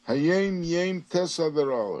Hayom Yom tes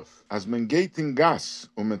Adar Aleph. As men geht in gas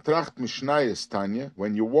tracht Mishnayos Tanya,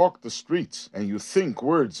 when you walk the streets and you think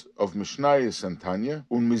words of Mishnayos and Tanya,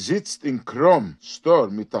 me sitzt in Krom store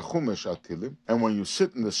mit a Chumash a Tehillim, and when you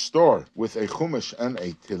sit in the store with a Chumash and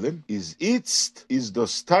a Tehillim, is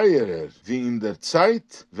das teurer wie in der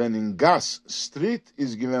Zeit, when in gas street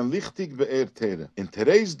is given lichtig be'er. In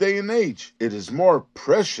today's day and age, it is more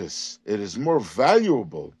precious, it is more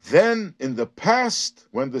valuable than in the past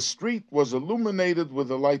when the street was illuminated with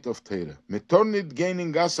the light of Torah. Mitornit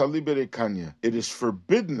gaining gas alibere kanya. It is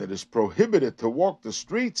forbidden, it is prohibited to walk the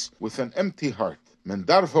streets with an empty heart. Men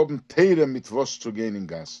darf haben Torah mit was zu gehen in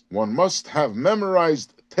gas. One must have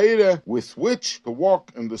memorized Torah with which to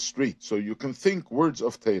walk in the street, so you can think words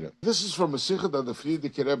of Torah. This is from a Sichos that the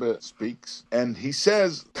Frierdiker Rebbe speaks, and he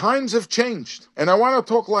says, times have changed, and I want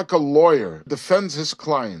to talk like a lawyer defends his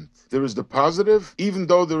client. There is the positive, even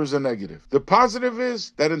though there is a negative. The positive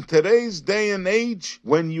is that in today's day and age,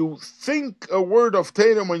 when you think a word of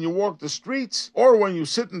Torah when you walk the streets, or when you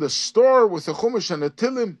sit in the store with a Chumash and a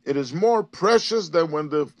Tehillim, it is more precious than when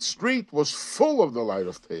the street was full of the light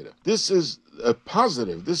of Torah. This is a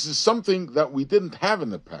positive. This is something that we didn't have in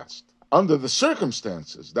the past. Under the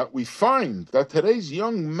circumstances that we find that today's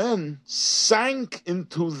young men sank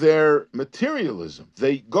into their materialism.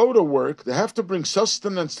 They go to work, they have to bring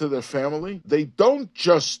sustenance to their family. They don't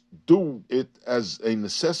just do it as a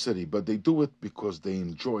necessity, but they do it because they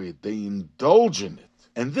enjoy it. They indulge in it.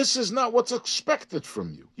 And this is not what's expected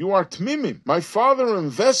from you. You are tmimim. My father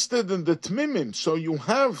invested in the tmimim, so you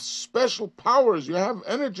have special powers, you have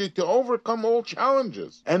energy to overcome all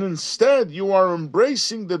challenges. And instead, you are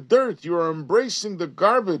embracing the dirt, you are embracing the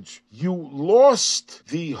garbage. You lost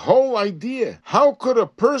the whole idea. How could a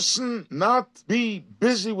person not be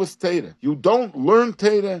busy with Torah? You don't learn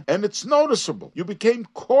Torah, and it's noticeable. You became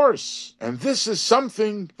coarse. And this is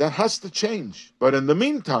something that has to change. But in the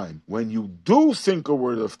meantime, when you do think of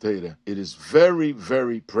word of Torah, it is very,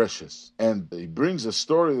 very precious. And he brings a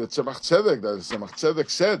story that Tzemach Tzedek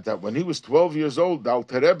said that when he was 12 years old, the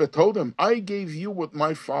Alter Rebbe told him, I gave you what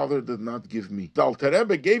my father did not give me. The Alter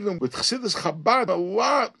Rebbe gave him with Chassidus Chabad a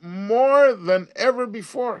lot more than ever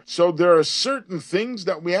before. So there are certain things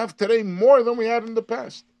that we have today more than we had in the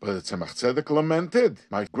past. But Tzemach Tzedek lamented,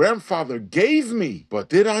 my grandfather gave me, but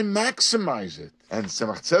did I maximize it? And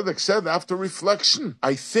Tzemach Tzedek said, after reflection,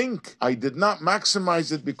 I think I did not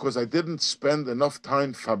maximize it because I didn't spend enough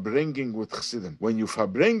time fabringing with Chassidim. When you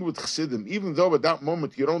fabring with Chassidim, even though at that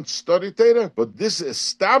moment you don't study Torah, but this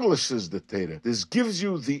establishes the Torah. This gives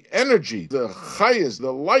you the energy, the chayas,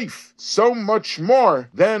 the life, so much more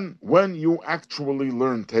than when you actually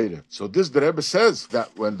learn Torah. So this the Rebbe says that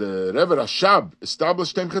when the Rebbe Rashab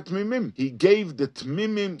established Temchet Tmimim, he gave the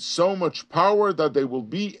Tmimim so much power that they will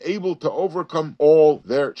be able to overcome all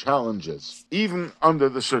their challenges, even under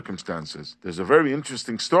the circumstances. There's a very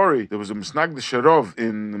interesting story. There was a Misnagdish Rov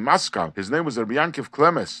in Moscow. His name was Rabbi Yankiv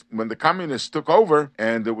Klemes. When the communists took over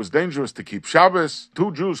and it was dangerous to keep Shabbos,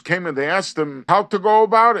 two Jews came and they asked him how to go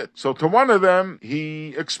about it. So to one of them,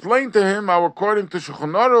 he explained to him how according to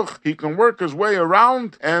Shulchan Aruch, he can work his way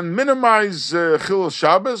around and minimize Chilul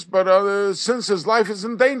Shabbos, but since his life is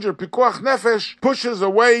in danger, Pikuach Nefesh pushes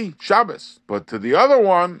away Shabbos. But to the other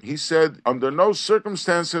one, he said, under no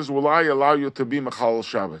circumstances will I allow you to be Mechal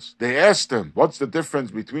Shabbos. They asked him, what's the difference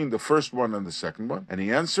between the first one and the second one? And he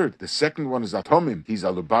answered, the second one is Atomim, he's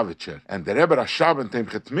a Lubavitcher. And the Rebbe Rashab and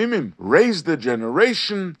Temchet Tmimim raised the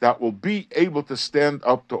generation that will be able to stand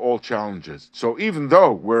up to all challenges. So even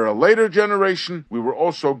though we're a later generation, we were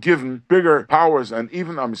also given bigger powers, and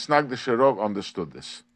even Amisnagdish Rov understood this.